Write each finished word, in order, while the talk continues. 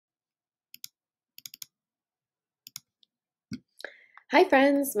Hi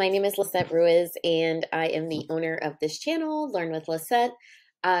friends, my name is Lisette Ruiz and I am the owner of this channel, Learn with Lisette.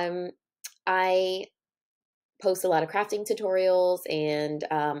 Um, I post a lot of crafting tutorials and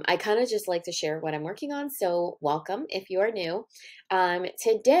I kind of just like to share what I'm working on, so welcome if you are new.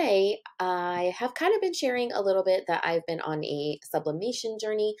 Today I have kind of been sharing a little bit that I've been on a sublimation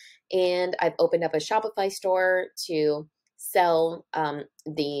journey and I've opened up a Shopify store to sell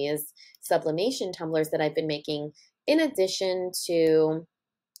these sublimation tumblers that I've been making in addition to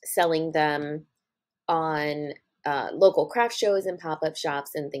selling them on local craft shows and pop-up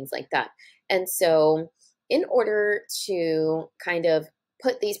shops and things like that. And so in order to kind of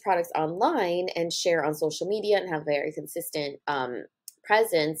put these products online and share on social media and have very consistent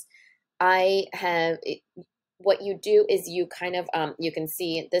presence, I have what you do is you kind of you can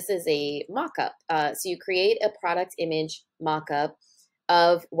see this is a mock-up. So you create a product image mock-up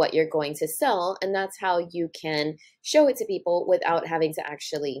of what you're going to sell, and that's how you can show it to people without having to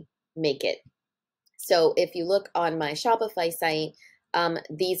actually make it. So if you look on my Shopify site,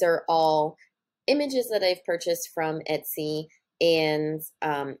 these are all images that I've purchased from Etsy and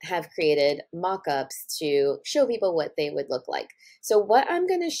have created mock-ups to show people what they would look like. So what I'm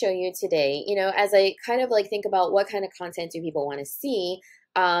going to show you today, as I kind of like think about what kind of content do people want to see,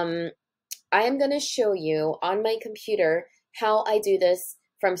 I am going to show you on my computer how I do this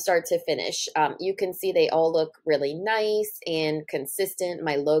from start to finish. You can see they all look really nice and consistent.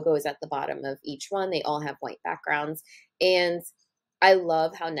 My logo is at the bottom of each one. They all have white backgrounds. And I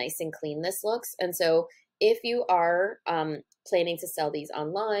love how nice and clean this looks. And so if you are planning to sell these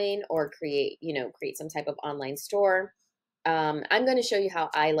online or create some type of online store, I'm going to show you how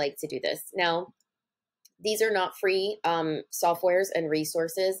I like to do this. Now, these are not free softwares and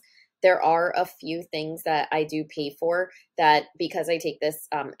resources. There are a few things that I do pay for that, because I take this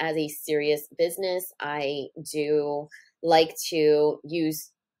as a serious business, I do like to use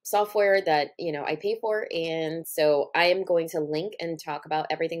software that I pay for. And so I am going to link and talk about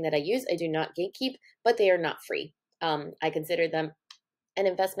everything that I use. I do not gatekeep, but they are not free. I consider them an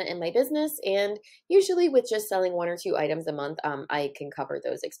investment in my business, and usually with just selling one or two items a month, I can cover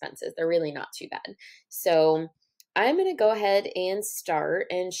those expenses. They're really not too bad. So I'm going to go ahead and start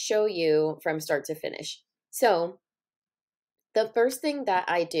and show you from start to finish. So the first thing that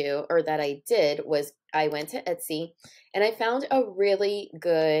I do, or that I did, was I went to Etsy and I found a really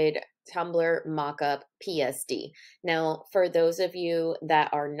good Tumbler mockup PSD. Now, for those of you that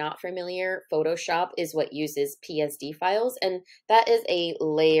are not familiar, Photoshop is what uses PSD files, and that is a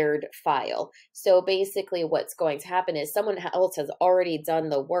layered file. So basically what's going to happen is someone else has already done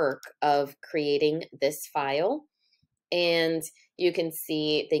the work of creating this file. And you can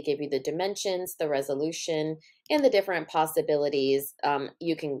see they give you the dimensions, the resolution, and the different possibilities.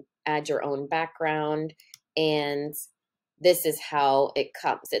 You can add your own background, and this is how it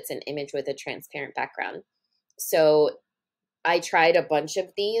comes. It's an image with a transparent background. So I tried a bunch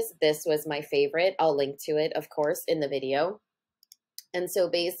of these. This was my favorite. I'll link to it, of course, in the video. And so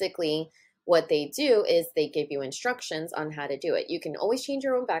basically what they do is they give you instructions on how to do it. You can always change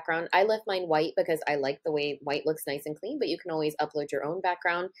your own background. I left mine white because I like the way white looks nice and clean, but you can always upload your own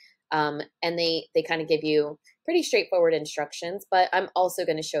background. And they kind of give you pretty straightforward instructions, but I'm also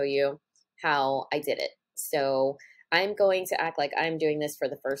going to show you how I did it. So I'm going to act like I'm doing this for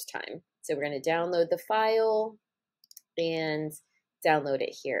the first time. So we're going to download the file and download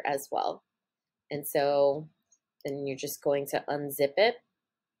it here as well. And so then you're just going to unzip it.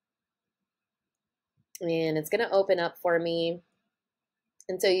 And it's going to open up for me.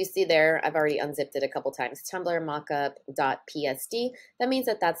 And so you see there, I've already unzipped it a couple times, Tumbler mockup.psd. That means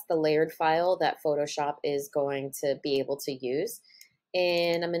that that's the layered file that Photoshop is going to be able to use.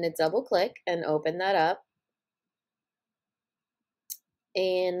 And I'm going to double click and open that up.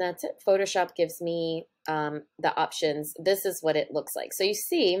 And that's it. Photoshop gives me the options. This is what it looks like. So you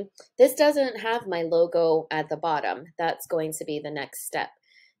see, this doesn't have my logo at the bottom. That's going to be the next step.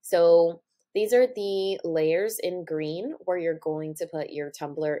 So these are the layers in green where you're going to put your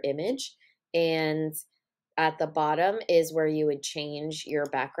Tumbler image, and at the bottom is where you would change your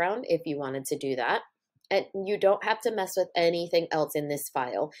background if you wanted to do that. And you don't have to mess with anything else in this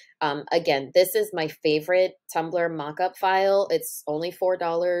file. Again, this is my favorite Tumbler mockup file. It's only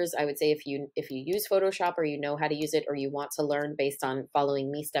 $4. I would say if you use Photoshop, or you know how to use it, or you want to learn based on following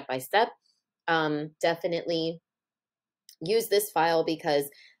me step by step, definitely use this file, because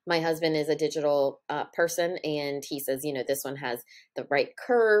my husband is a digital person, and he says, this one has the right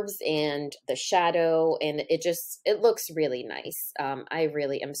curves and the shadow, and it looks really nice. I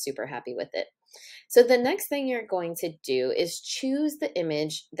really am super happy with it. So the next thing you're going to do is choose the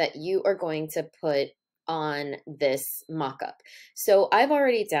image that you are going to put on this mockup. So I've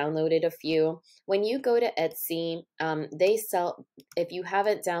already downloaded a few. When you go to Etsy, they sell, if you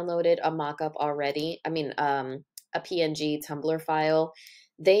haven't downloaded a mockup already, a PNG Tumbler file,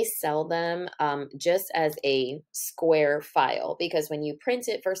 they sell them just as a square file, because when you print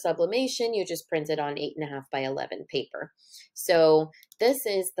it for sublimation, you just print it on 8.5 by 11 paper. So this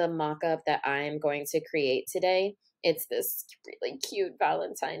is the mockup that I'm going to create today. It's this really cute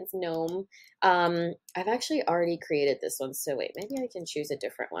Valentine's gnome. I've actually already created this one, so wait, maybe I can choose a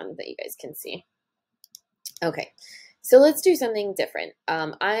different one that you guys can see. Okay, so let's do something different.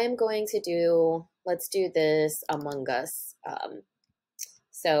 I'm going to do, let's do this Among Us.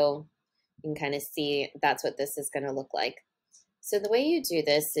 So you can kind of see that's what this is going to look like. So the way you do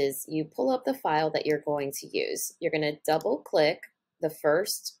this is you pull up the file that you're going to use. You're going to double click the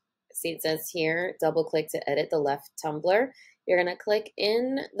first, see it says here, double click to edit the left tumbler. You're going to click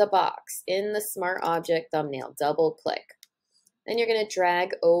in the box, in the Smart Object thumbnail, double click. Then you're going to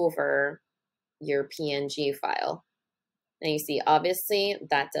drag over your PNG file. Now you see, obviously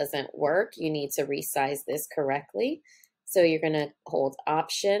that doesn't work. You need to resize this correctly. So you're going to hold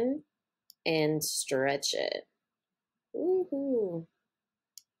Option and stretch it. Woohoo.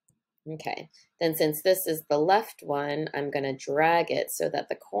 Okay, then since this is the left one, I'm going to drag it so that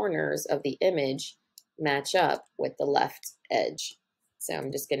the corners of the image match up with the left edge. So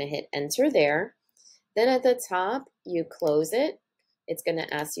I'm just going to hit enter there. Then at the top, you close it. It's going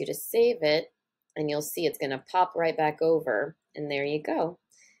to ask you to save it, and you'll see it's going to pop right back over, and there you go.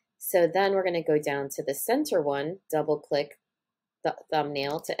 So then we're going to go down to the center one, double click the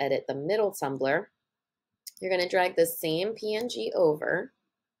thumbnail to edit the middle tumbler. You're going to drag the same PNG over.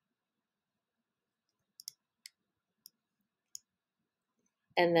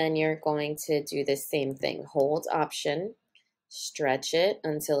 And then you're going to do the same thing. Hold Option, stretch it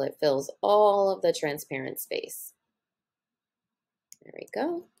until it fills all of the transparent space. There we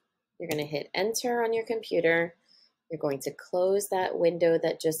go. You're going to hit enter on your computer. You're going to close that window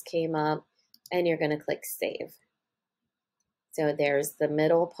that just came up, and you're going to click save. So there's the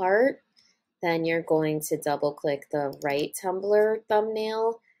middle part. Then you're going to double click the right tumbler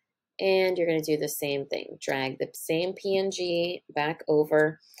thumbnail, and you're going to do the same thing. Drag the same PNG back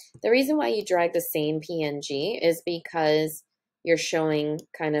over. The reason why you drag the same PNG is because you're showing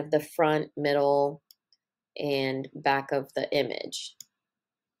kind of the front, middle, and back of the image.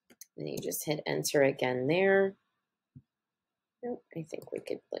 And you just hit enter again there. Nope, I think we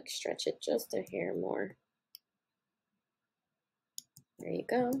could like stretch it just a hair more. There you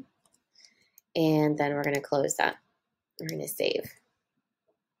go. And then we're going to close that. We're going to save.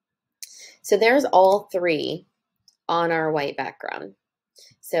 So there's all three on our white background.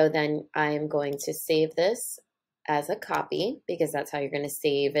 So then I'm going to save this as a copy, because that's how you're going to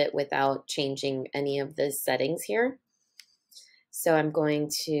save it without changing any of the settings here. So I'm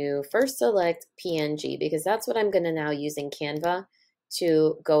going to first select PNG, because that's what I'm going to now use in Canva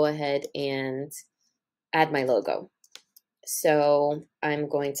to go ahead and add my logo. So I'm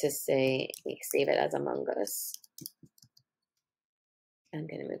going to say, save it as Among Us. I'm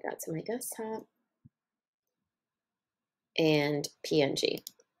going to move that to my desktop, and PNG.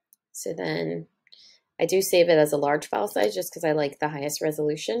 So then I do save it as a large file size just because I like the highest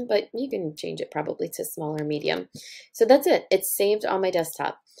resolution, but you can change it probably to smaller, medium. So that's it. It's saved on my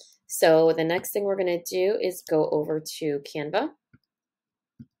desktop. So the next thing we're going to do is go over to Canva.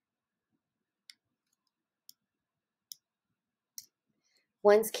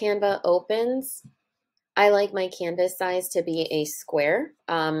 Once Canva opens, I like my canvas size to be a square.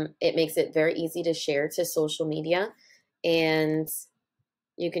 It makes it very easy to share to social media, and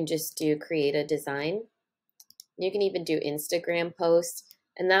you can just do create a design. You can even do Instagram posts,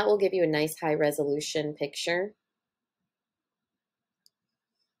 and that will give you a nice high resolution picture.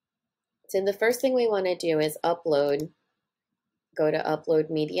 So the first thing we want to do is upload. Go to upload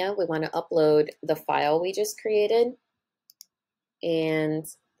media. We want to upload the file we just created, and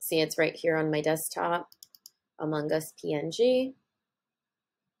see it's right here on my desktop. Among Us PNG.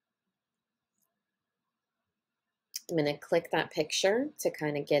 I'm going to click that picture to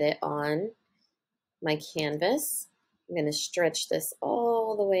kind of get it on my canvas. I'm going to stretch this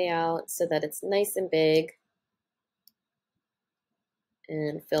all the way out so that it's nice and big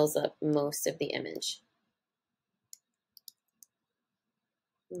and fills up most of the image.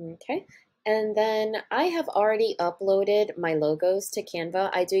 Okay, and then I have already uploaded my logos to Canva.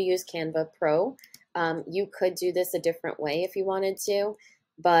 I do use Canva Pro. You could do this a different way if you wanted to,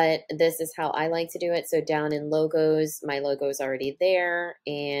 but this is how I like to do it. So down in logos, my logo's already there,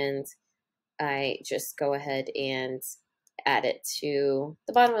 and I just go ahead and add it to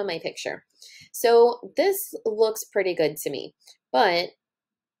the bottom of my picture. So this looks pretty good to me, but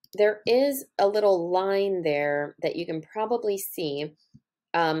there is a little line there that you can probably see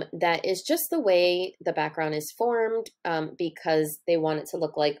that is just the way the background is formed because they want it to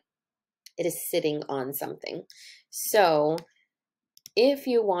look like it is sitting on something. So if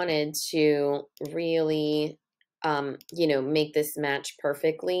you wanted to really, you know, make this match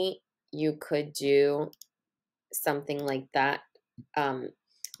perfectly, you could do something like that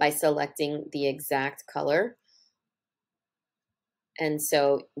by selecting the exact color. And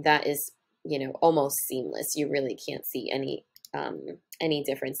so that is, you know, almost seamless. You really can't see any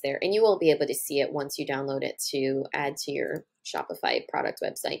difference there. And you won't be able to see it once you download it to add to your Shopify product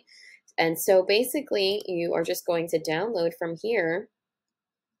website. And so basically you are just going to download from here.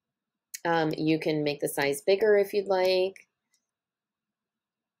 You can make the size bigger if you'd like.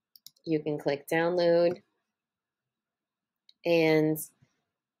 You can click download and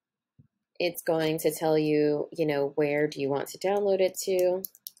it's going to tell you, you know, where do you want to download it to.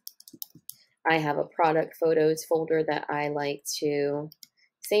 I have a product photos folder that I like to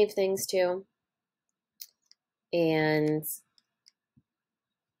save things to. And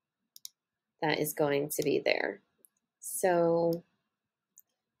that is going to be there. So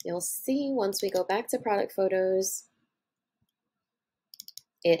you'll see once we go back to product photos,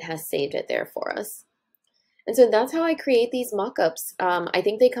 it has saved it there for us. And so that's how I create these mock-ups. I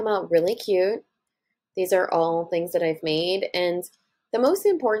think they come out really cute. These are all things that I've made. And the most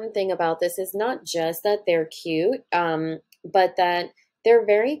important thing about this is not just that they're cute, but that they're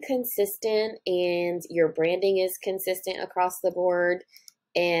very consistent and your branding is consistent across the board.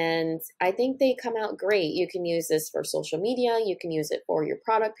 And I think they come out great. You can use this for social media. You can use it for your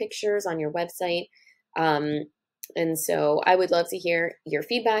product pictures on your website. And so I would love to hear your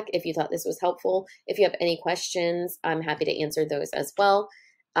feedback if you thought this was helpful. If you have any questions, I'm happy to answer those as well.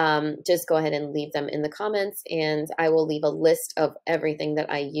 Just go ahead and leave them in the comments and I will leave a list of everything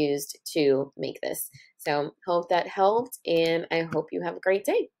that I used to make this. So hope that helped and I hope you have a great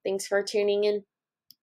day. Thanks for tuning in.